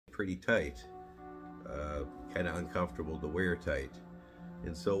pretty tight, kind of uncomfortable to wear tight.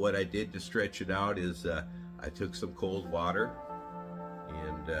 And so what I did to stretch it out is I took some cold water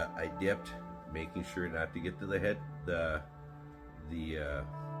and I dipped, making sure not to get to the head, the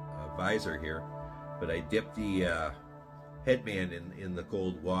visor here, but I dipped the headband in the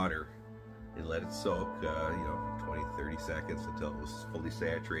cold water and let it soak, 20-30 seconds until it was fully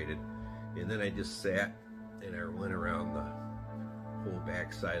saturated. And then I just sat and I went around the whole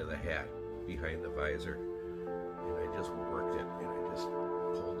back side of the hat behind the visor, and I just worked it, and I just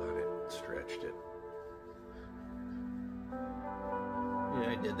pulled on it and stretched it. And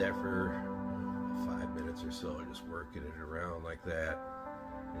I did that for 5 minutes or so, just working it around like that.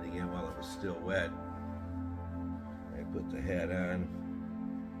 And again, while it was still wet, I put the hat on,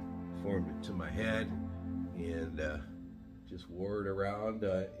 formed it to my head, and just wore it around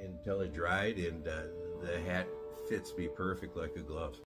until it dried, and the hat fits me perfect like a glove.